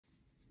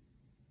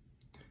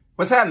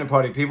What's happening,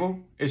 party people?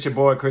 It's your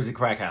boy, Crazy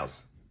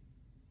Crackhouse.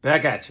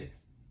 Back at you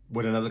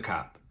with another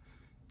cop.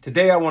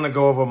 Today, I want to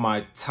go over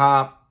my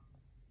top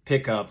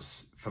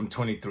pickups from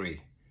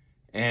 23.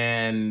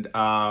 And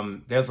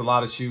there's a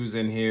lot of shoes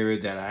in here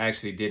that I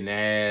actually didn't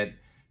add.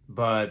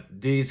 But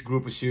these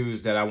group of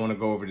shoes that I want to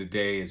go over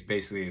today is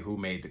basically who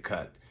made the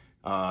cut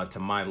to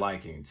my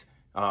likings.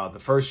 The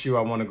first shoe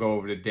I want to go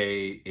over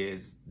today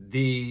is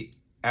the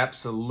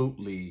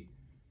absolutely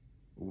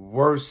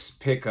worst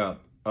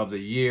pickup of the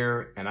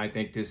year, and I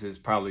think this is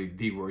probably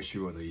the worst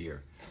shoe of the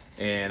year.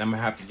 And I'm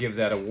gonna have to give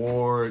that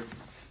award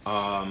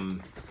to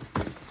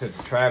the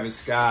Travis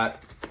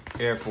Scott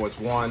Air Force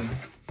One.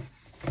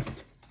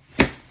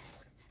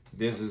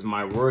 This is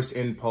my worst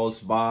impulse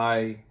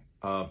buy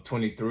of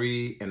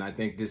 23, and I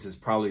think this is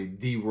probably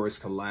the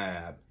worst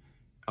collab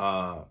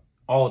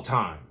all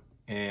time.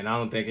 And I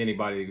don't think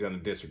anybody is going to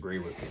disagree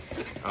with me.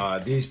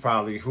 These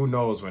probably, who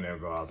knows when they'll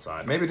go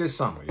outside. Maybe this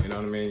summer, you know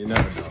what I mean? You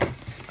never know.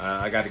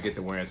 I got to get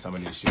to wearing some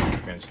of these shoes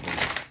eventually.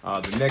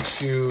 The next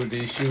shoe,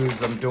 these shoes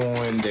I'm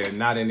doing, they're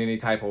not in any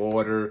type of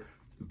order.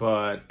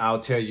 But I'll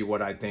tell you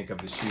what I think of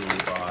the shoe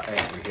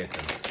as we hit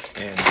them.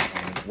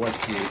 And what's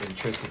the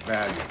intrinsic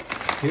value.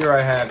 Here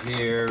I have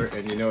here,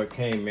 and you know it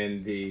came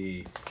in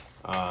the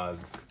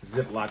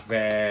Ziploc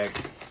bag.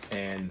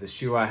 And the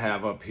shoe I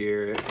have up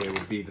here, it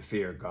would be the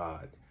Fear of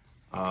God.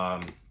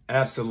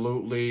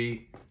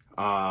 Absolutely.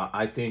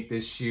 I think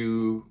this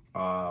shoe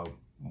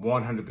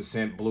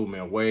 100% blew me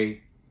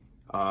away.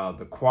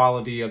 The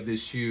quality of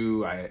this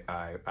shoe,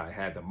 I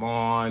had them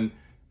on.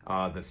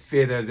 The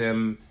fit of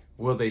them,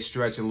 will they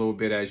stretch a little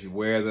bit as you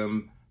wear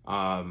them?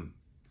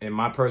 In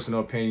my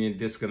personal opinion,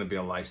 this is going to be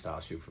a lifestyle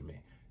shoe for me.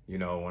 You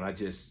know, when I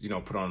just,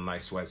 put on a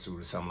nice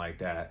sweatsuit or something like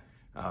that.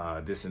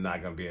 This is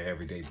not going to be an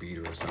everyday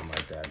beater or something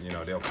like that. You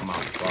know, they'll come out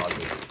in the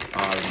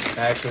closet.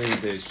 Actually,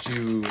 the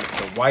shoe,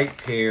 the white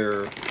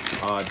pair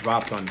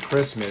dropped on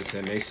Christmas,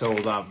 and they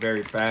sold out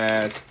very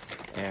fast.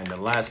 And the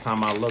last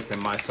time I looked at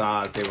my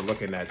size, they were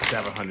looking at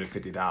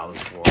 $750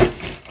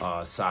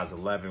 for size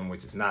 11,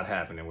 which is not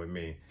happening with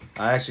me.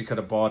 I actually could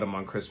have bought them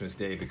on Christmas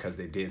Day because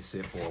they did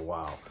sit for a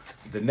while.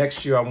 The next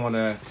shoe I want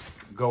to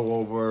go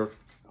over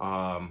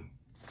on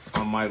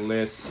my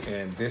list,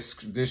 and this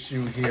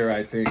shoe here,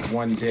 I think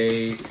one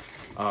day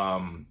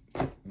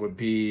would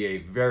be a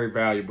very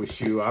valuable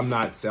shoe. I'm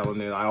not selling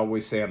it. I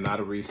always say I'm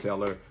not a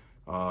reseller.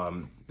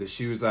 The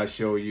shoes I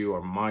show you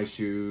are my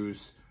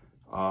shoes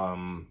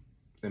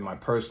in my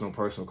personal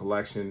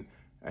collection,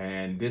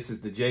 and this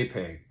is the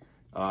JPEG.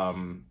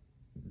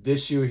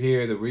 This shoe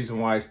here, the reason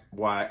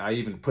why I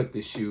even put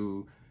this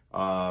shoe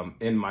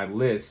in my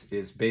list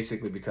is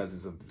basically because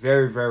it's a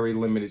very, very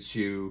limited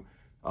shoe.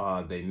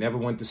 They never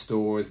went to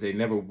stores. They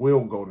never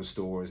will go to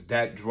stores.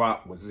 That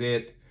drop was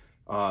it.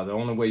 The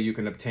only way you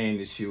can obtain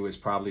this shoe is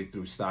probably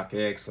through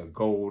StockX or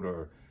Gold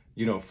or,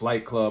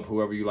 Flight Club,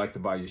 whoever you like to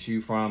buy your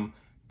shoe from.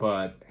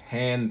 But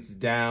hands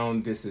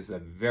down, this is a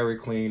very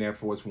clean Air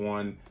Force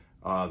One.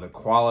 The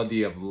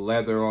quality of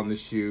leather on the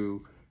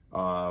shoe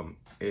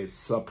is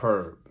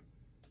superb.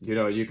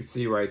 You can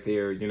see right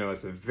there,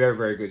 it's a very,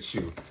 very good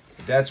shoe.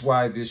 That's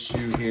why this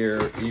shoe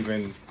here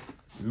even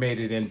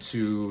made it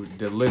into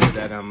the list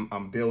that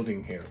I'm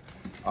building here.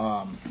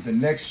 The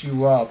next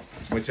shoe up,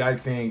 which I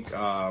think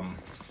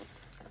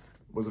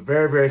was a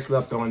very, very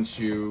slept on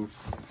shoe.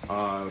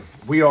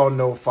 We all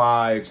know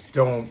fives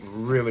don't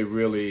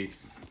really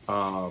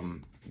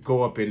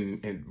go up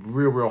in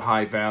real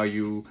high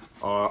value,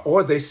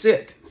 or they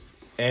sit.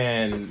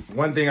 And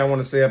one thing I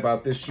want to say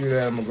about this shoe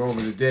that I'm gonna go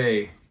over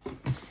today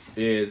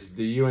is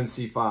the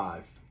UNC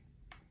 5.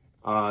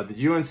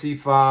 The UNC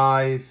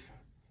 5,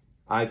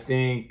 I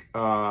think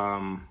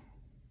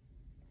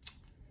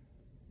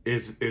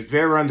is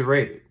very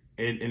underrated,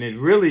 and it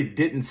really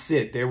didn't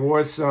sit. There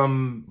were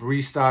some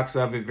restocks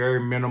of it, very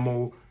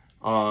minimal,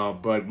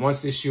 but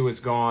once this shoe is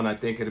gone, I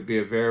think it'll be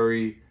a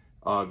very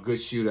good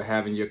shoe to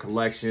have in your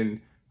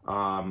collection.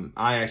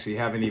 I actually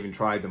haven't even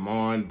tried them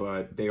on,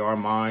 but they are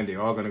mine. They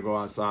are going to go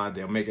outside.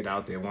 They'll make it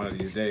out there one of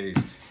these days.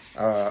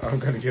 I'm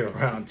going to get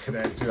around to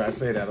that too. I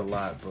say that a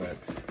lot, but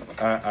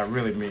I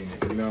really mean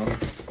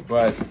it,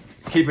 But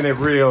keeping it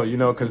real,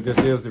 because this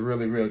is the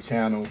Really Real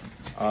channel.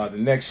 The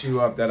next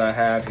shoe up that I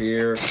have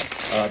here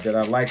that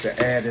I like to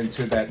add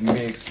into that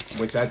mix,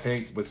 which I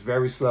think was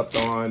very slept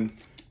on,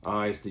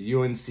 is the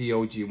UNC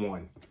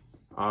OG1.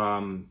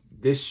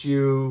 This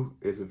shoe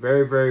is a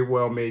very, very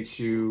well-made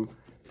shoe.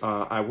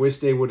 I wish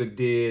they would have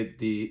did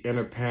the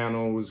inner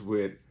panels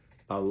with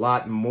a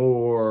lot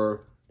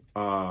more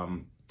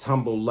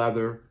tumble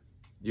leather.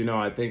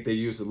 I think they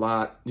used a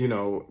lot,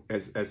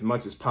 as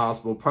much as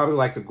possible. Probably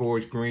like the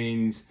Gorge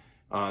Greens.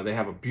 They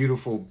have a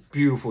beautiful,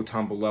 beautiful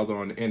tumble leather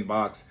on the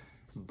inbox.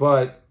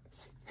 But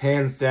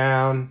hands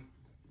down,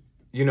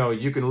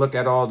 you can look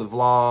at all the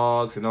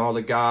vlogs and all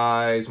the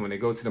guys when they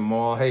go to the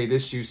mall. Hey,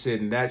 this shoe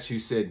sitting, that shoe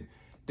sitting.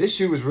 This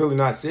shoe is really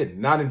not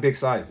sitting, not in big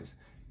sizes.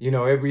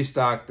 It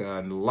restocked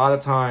a lot of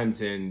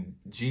times in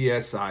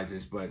GS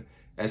sizes, but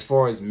as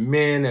far as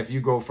men, if you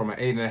go from an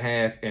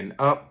 8.5 and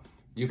up,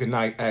 you could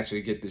not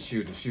actually get the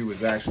shoe. The shoe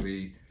was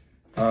actually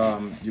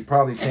You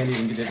probably can't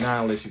even get it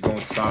now unless you go on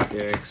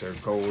StockX or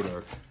Gold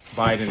or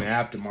buy it in the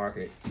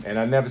aftermarket. And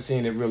I've never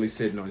seen it really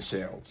sitting on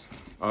shelves.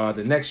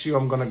 The next shoe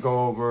I'm gonna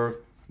go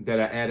over that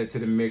I added to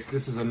the mix,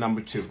 this is a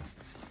number 2.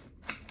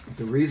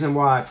 The reason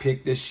why I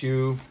picked this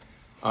shoe,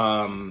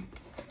 undue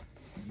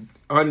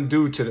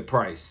to the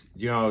price.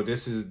 You know,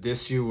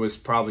 this shoe was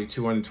probably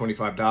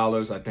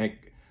 $225. I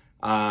think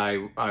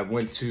I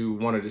went to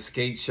one of the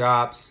skate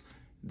shops.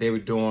 They were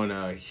doing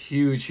a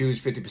huge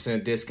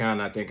 50%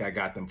 discount. I think I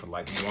got them for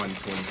like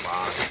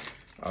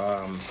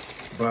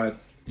 $125. But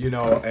you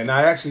know, and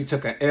I actually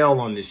took an L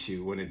on this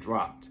shoe when it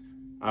dropped,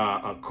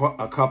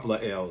 a couple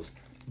of L's.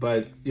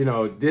 But you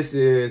know, this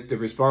is the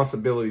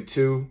responsibility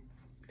too.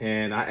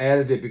 And I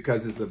added it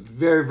because it's a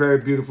very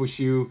beautiful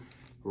shoe.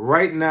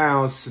 Right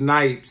now,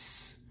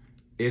 Snipes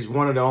is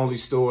one of the only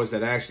stores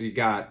that actually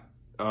got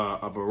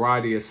a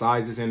variety of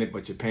sizes in it,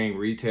 but you're paying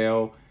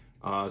retail.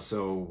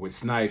 So with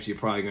Snipes, you're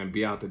probably going to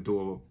be out the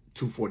door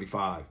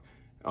 $245,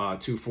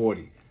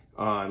 $240.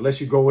 Unless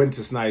you go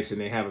into Snipes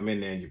and they have them in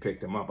there and you pick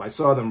them up. I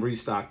saw them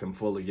restock them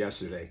fully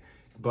yesterday.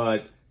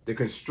 But the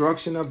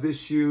construction of this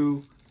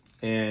shoe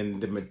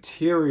and the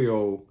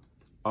material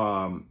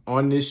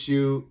on this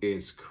shoe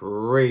is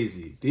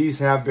crazy. These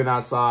have been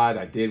outside.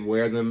 I did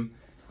wear them.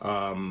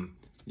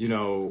 You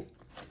know,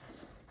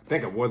 I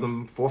think I wore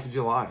them 4th of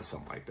July or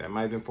something like that. It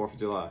might have been 4th of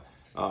July.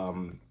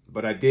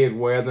 But I did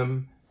wear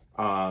them.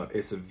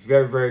 It's a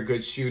very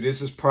good shoe.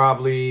 This is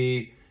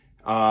probably,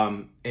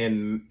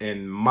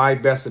 in my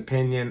best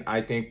opinion,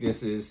 I think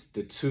this is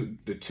the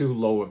two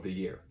low of the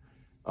year,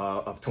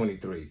 of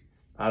 23.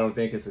 I don't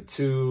think it's a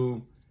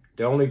 2.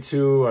 The only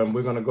 2, and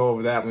we're going to go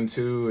over that one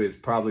too, is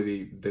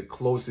probably the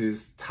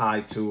closest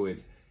tie to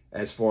it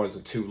as far as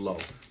a 2 low.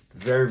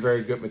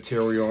 Very good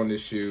material on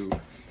this shoe,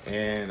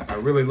 and I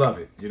really love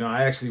it. You know,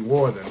 I actually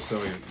wore them,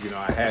 so, you know,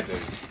 I had to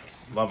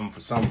love them for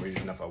some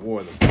reason if I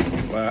wore them.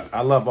 But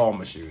I love all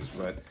my shoes.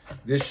 But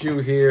this shoe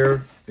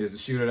here is the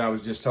shoe that I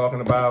was just talking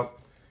about,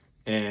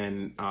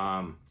 and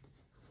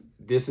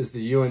this is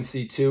the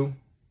UNC 2.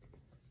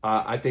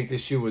 I think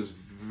this shoe was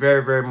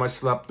very much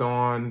slept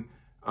on.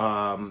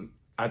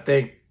 I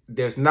think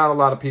there's not a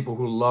lot of people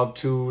who love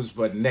 2s,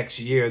 but next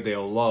year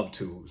they'll love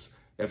 2s,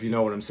 if you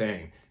know what I'm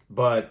saying.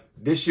 But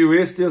this shoe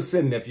is still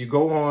sitting. If you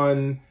go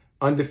on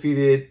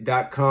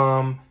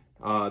undefeated.com,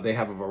 they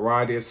have a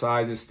variety of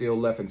sizes still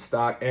left in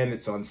stock, and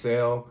it's on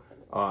sale.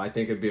 I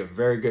think it'd be a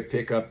very good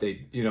pickup.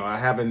 You know, I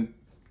haven't,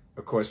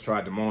 of course,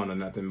 tried them on or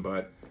nothing,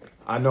 but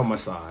I know my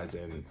size,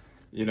 and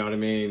you know what I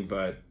mean.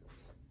 But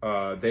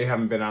they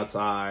haven't been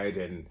outside,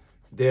 and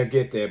they'll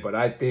get there. But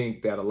I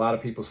think that a lot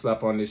of people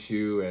slept on this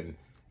shoe, and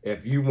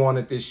if you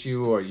wanted this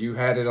shoe or you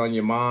had it on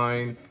your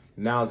mind,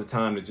 now's the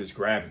time to just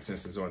grab it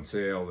since it's on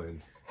sale,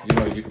 and you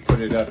know, you can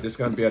put it up. This is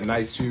going to be a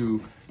nice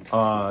shoe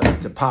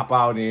to pop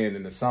out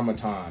in the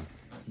summertime.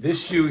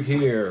 This shoe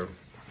here,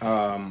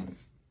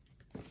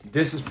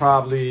 this is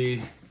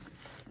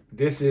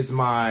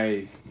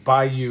my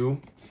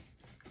Bayou,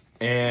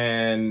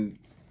 and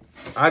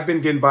I've been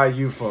getting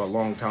Bayou for a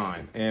long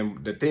time.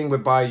 And the thing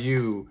with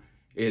Bayou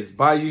is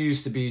Bayou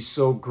used to be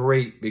so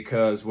great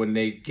because when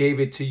they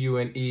gave it to you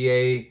in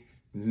EA,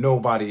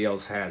 nobody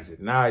else has it.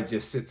 Now it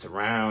just sits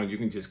around. You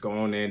can just go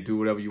on there and do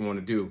whatever you want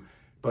to do.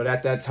 But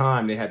at that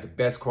time, they had the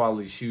best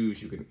quality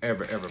shoes you can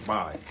ever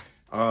buy.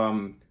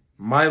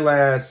 My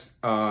last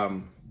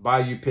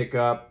Bayou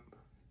pickup,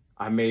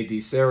 I made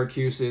these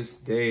Syracuses.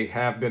 They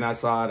have been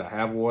outside. I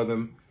have wore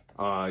them.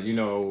 You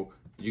know,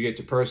 you get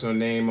your personal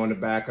name on the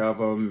back of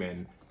them.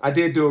 And I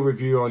did do a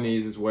review on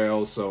these as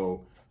well.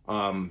 So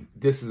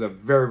this is a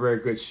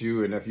very good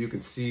shoe. And if you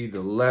can see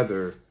the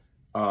leather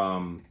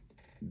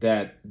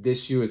that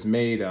this shoe is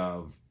made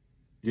of,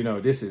 you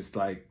know, this is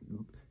like,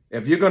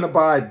 if you're going to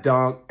buy a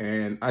Dunk,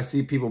 and I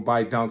see people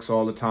buy Dunks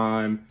all the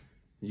time,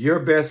 your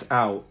best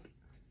out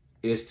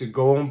is to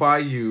go and buy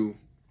you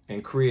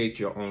and create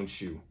your own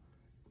shoe.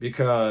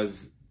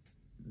 Because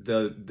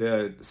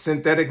the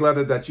synthetic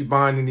leather that you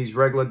buy in these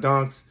regular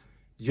Dunks,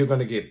 you're going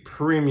to get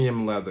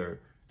premium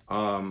leather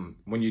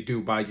when you do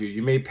buy you.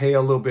 You may pay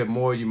a little bit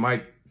more. You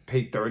might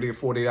pay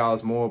 $30 or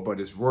 $40 more, but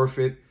it's worth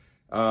it.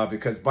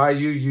 Because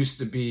Bayou used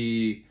to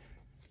be,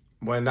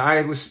 when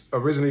I was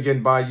originally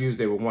getting Bayous,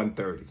 they were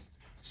 $130.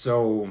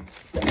 So,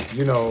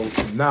 you know,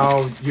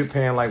 now you're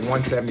paying like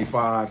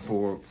 $175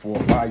 for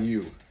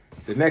Bayou.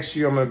 The next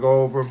shoe I'm going to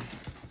go over,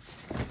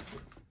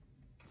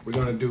 we're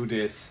going to do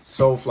this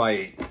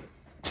Soulfly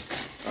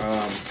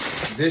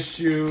 8. This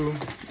shoe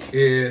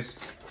is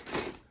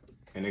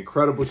an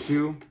incredible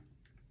shoe.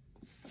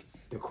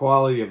 The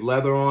quality of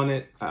leather on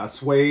it,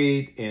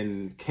 suede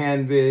and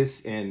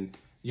canvas, and,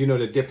 you know,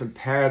 the different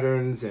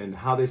patterns and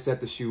how they set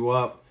the shoe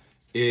up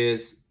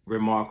is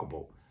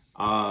remarkable.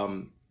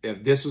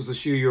 If this was a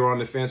shoe you're on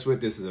the fence with,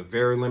 this is a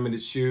very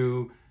limited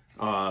shoe.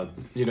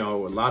 You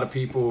know, a lot of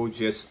people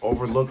just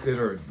overlooked it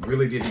or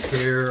really didn't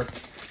care.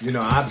 You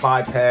know, I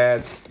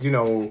bypassed, you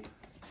know,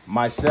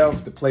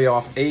 myself to play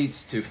off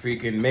 8s to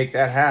freaking make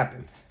that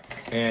happen.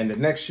 And the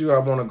next shoe I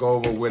want to go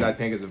over with, I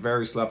think, is a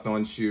very slept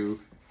on shoe.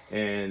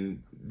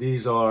 And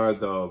These are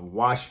the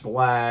wash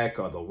black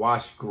or the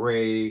wash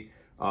gray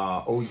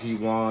OG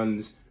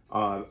ones.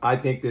 I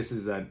think this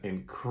is an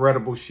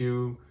incredible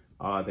shoe.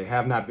 They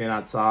have not been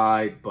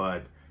outside,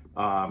 but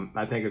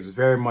I think it was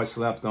very much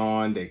slept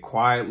on. They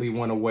quietly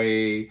went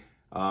away.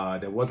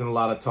 There wasn't a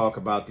lot of talk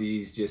about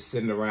these just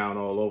sitting around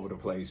all over the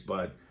place.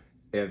 But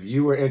if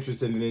you were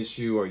interested in this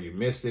shoe, or you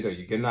missed it, or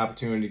you get an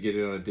opportunity to get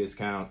it on a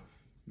discount,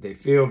 they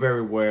feel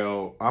very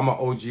well. I'm an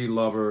OG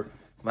lover.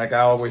 Like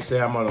I always say,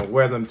 I'm gonna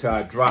wear them till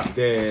I drop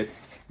dead.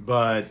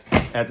 But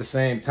at the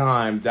same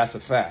time, that's a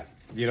fact.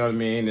 You know what I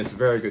mean? It's a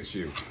very good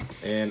shoe,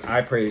 and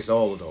I praise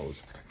all of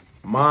those.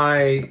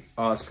 My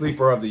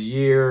sleeper of the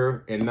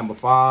year in number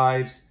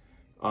 5s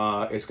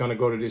is gonna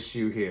go to this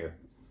shoe here.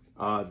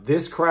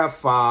 This Craft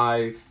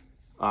 5,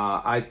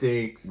 I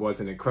think, was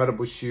an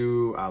incredible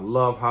shoe. I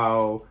love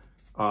how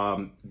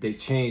they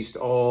changed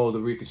all the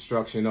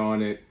reconstruction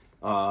on it.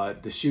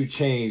 The shoe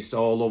changed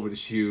all over the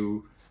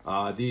shoe.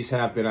 These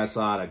have been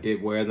outside. I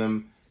did wear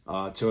them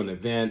to an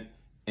event.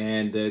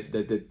 And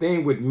the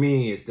thing with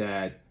me is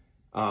that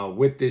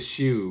with this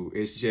shoe,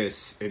 it's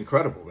just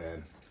incredible,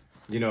 man.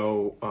 You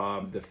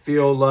know, the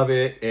feel of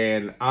it.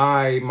 And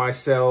I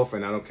myself,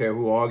 and I don't care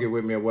who argue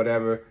with me or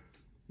whatever,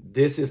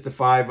 this is the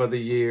 5 of the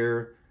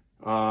year.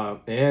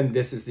 And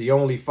this is the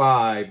only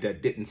 5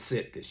 that didn't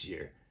sit this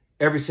year.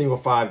 Every single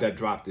 5 that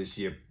dropped this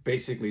year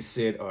basically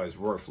sit or is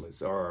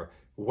worthless or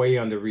way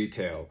under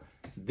retail.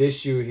 This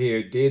shoe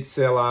here did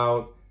sell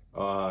out.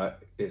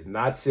 It's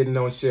not sitting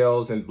on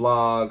shelves and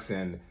blogs,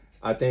 and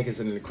I think it's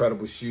an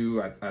incredible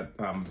shoe.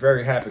 I'm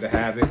very happy to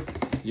have it,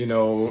 you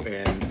know,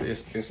 and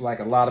it's like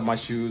a lot of my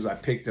shoes. I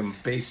picked them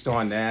based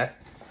on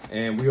that,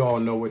 and we all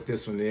know what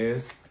this one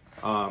is.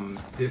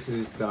 This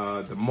is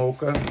the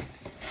mocha,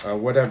 or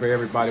whatever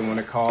everybody want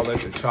to call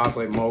it, the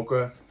chocolate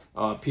mocha.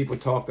 People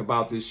talked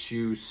about this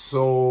shoe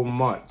so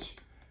much,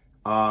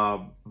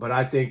 but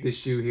I think this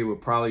shoe here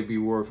would probably be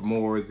worth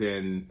more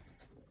than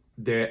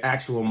the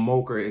actual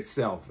mocha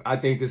itself. I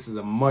think this is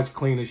a much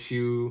cleaner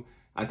shoe.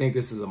 I think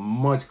this is a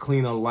much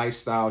cleaner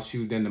lifestyle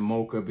shoe than the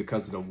mocha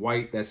because of the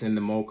white that's in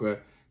the mocha.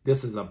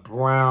 This is a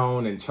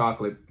brown and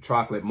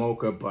chocolate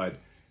mocha, but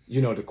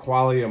you know, the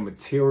quality of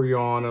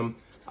material on them.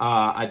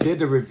 I did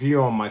the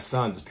review on my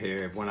son's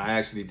pair when I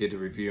actually did the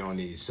review on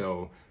these.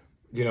 So,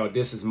 you know,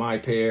 this is my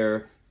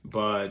pair,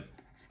 but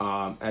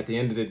at the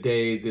end of the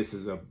day, this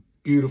is a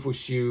beautiful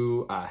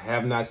shoe. I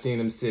have not seen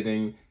them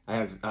sitting.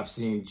 I've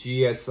seen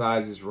GS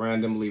sizes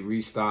randomly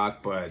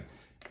restocked, but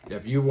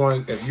if you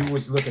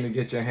was looking to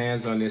get your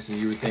hands on this and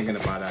you were thinking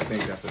about it, I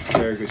think that's a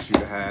very good shoe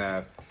to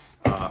have.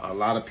 A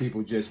lot of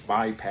people just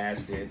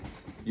bypassed it,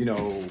 you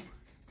know,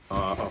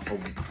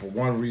 for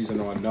one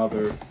reason or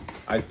another.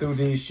 I threw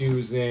these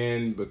shoes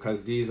in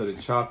because these are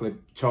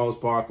the Charles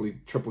Barkley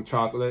Triple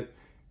Chocolate.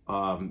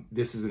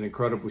 This is an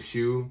incredible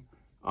shoe.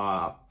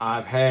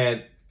 I've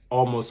had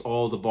almost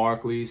all the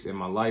Barkleys in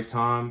my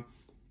lifetime,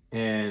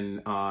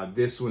 and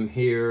this one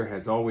here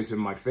has always been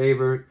my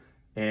favorite.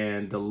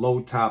 And the low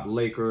top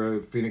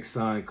Laker Phoenix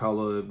Sun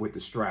color with the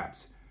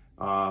straps.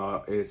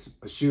 It's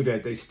a shoe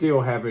that they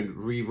still haven't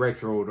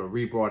re-retroed or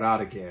re-brought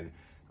out again.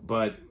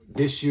 But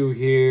this shoe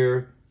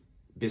here,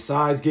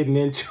 besides getting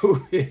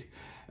into it,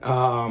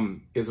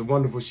 is a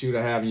wonderful shoe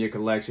to have in your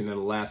collection.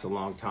 It'll last a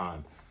long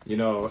time, you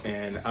know.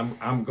 And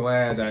I'm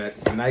glad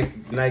that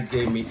Nike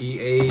gave me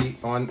EA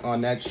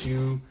on that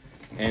shoe,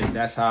 and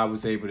that's how I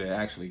was able to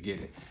actually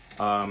get it.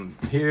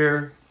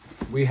 Here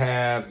we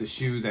have the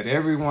shoe that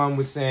everyone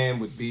was saying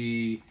would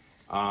be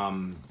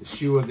the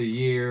shoe of the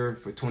year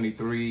for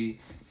 23,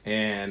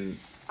 and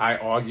I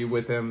argue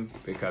with him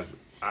because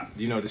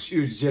you know, the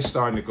shoe's just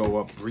starting to go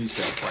up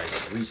resale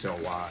price, resale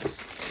wise.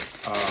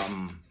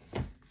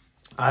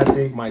 I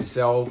think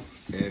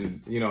myself,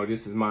 and you know,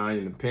 this is my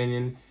own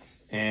opinion,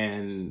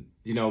 and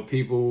you know,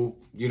 people,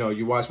 you know,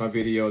 you watch my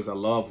videos, I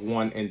love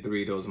 1 and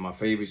 3. Those are my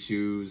favorite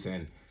shoes,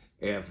 and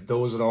if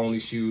those are the only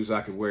shoes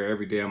I could wear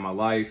every day of my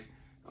life,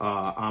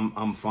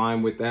 I'm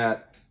fine with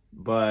that.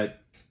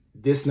 But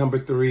this number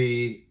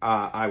 3,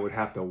 I would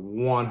have to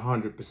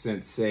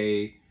 100%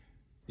 say,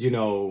 you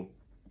know,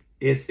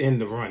 it's in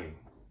the running.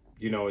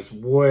 You know, it's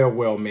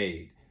well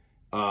made.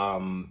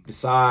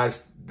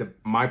 Besides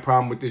my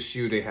problem with this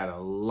shoe, they had a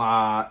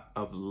lot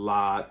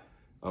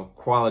of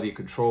quality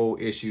control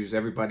issues.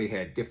 Everybody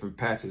had different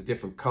patches,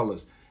 different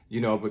colors,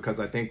 you know, because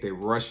I think they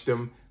rushed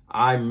them.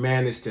 I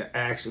managed to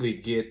actually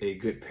get a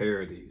good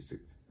pair of these.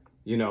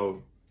 You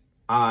know,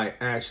 I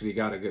actually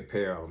got a good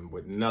pair of them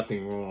with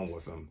nothing wrong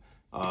with them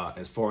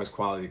as far as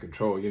quality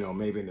control, you know,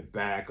 maybe in the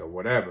back or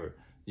whatever,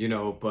 you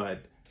know,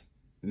 but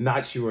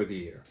not shoe of the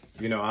year.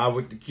 You know, I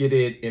would get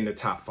it in the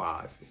top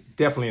 5,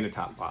 definitely in the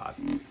top 5,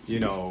 you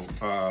know.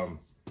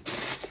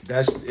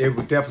 It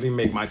would definitely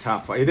make my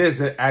top 5. It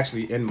is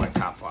actually in my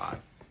top 5.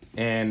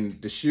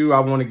 And the shoe I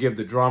want to give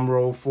the drum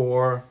roll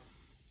for,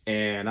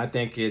 and I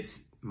think it's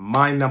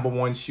my number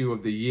 1 shoe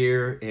of the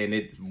year, and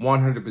it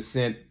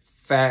 100%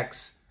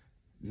 facts,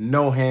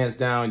 no hands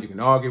down. You can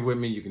argue with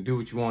me, you can do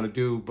what you want to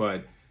do,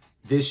 but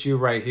this shoe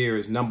right here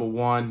is number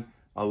 1,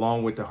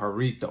 along with the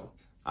Jarrito.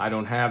 I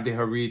don't have the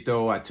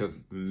Jarrito. I took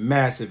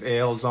massive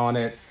L's on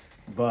it,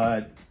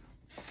 but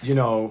you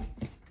know,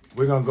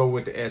 we're gonna go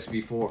with the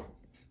SB4.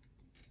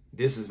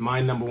 This is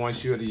my #1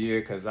 shoe of the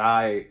year because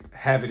I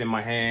have it in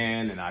my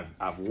hand and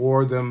I've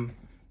wore them.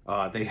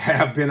 They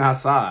have been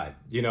outside,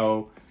 you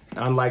know,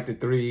 unlike the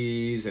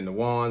 3s and the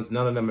 1s,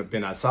 none of them have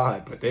been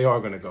outside, but they are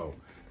gonna go.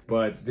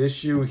 But this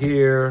shoe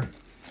here,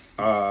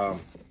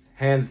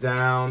 hands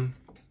down,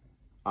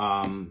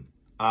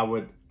 I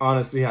would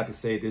honestly have to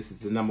say this is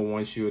the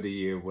 #1 shoe of the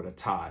year with a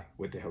tie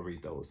with the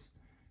Jarritos.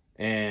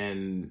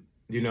 And,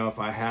 you know, if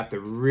I have to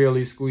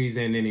really squeeze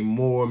in any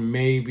more,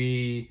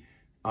 maybe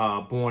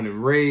Born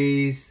and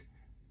Raised.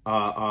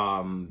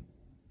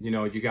 You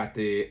know, you got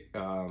the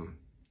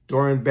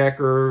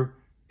Doernbecher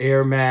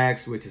Air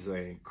Max, which is an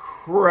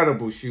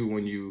incredible shoe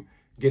when you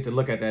get to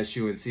look at that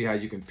shoe and see how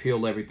you can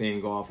peel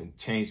everything off and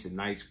change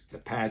the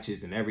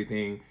patches and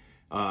everything.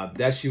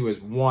 That shoe is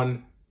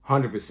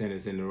 100%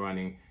 is in the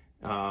running.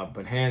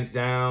 But hands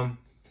down,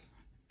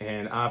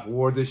 and I've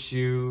wore this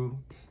shoe.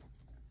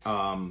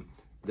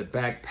 The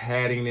back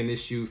padding in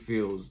this shoe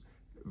feels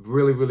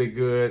really, really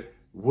good.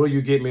 Will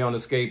you get me on a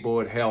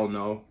skateboard? Hell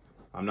no.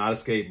 I'm not a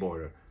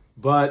skateboarder.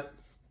 But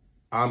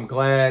I'm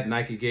glad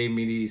Nike gave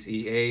me these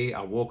EA.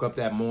 I woke up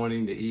that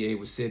morning, the EA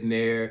was sitting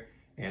there,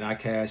 and I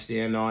cashed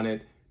in on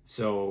it.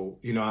 So,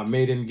 you know, I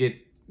may didn't get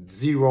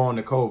 0 on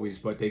the Kobe's,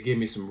 but they give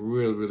me some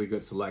really, really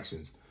good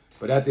selections.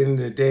 But at the end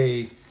of the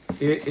day,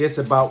 it's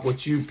about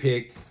what you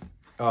pick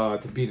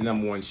to be the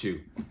 #1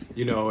 shoe.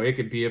 You know, it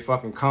could be a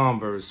fucking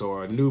Converse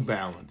or a New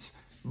Balance.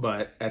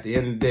 But at the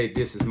end of the day,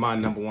 this is my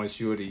 #1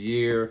 shoe of the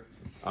year.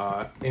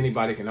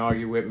 Anybody can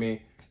argue with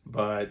me,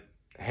 but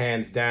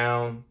hands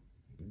down,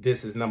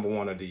 this is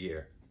 #1 of the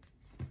year.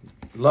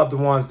 Love the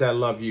ones that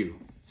love you.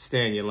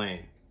 Stay in your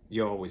lane.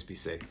 You'll always be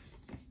safe.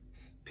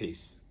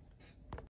 Peace.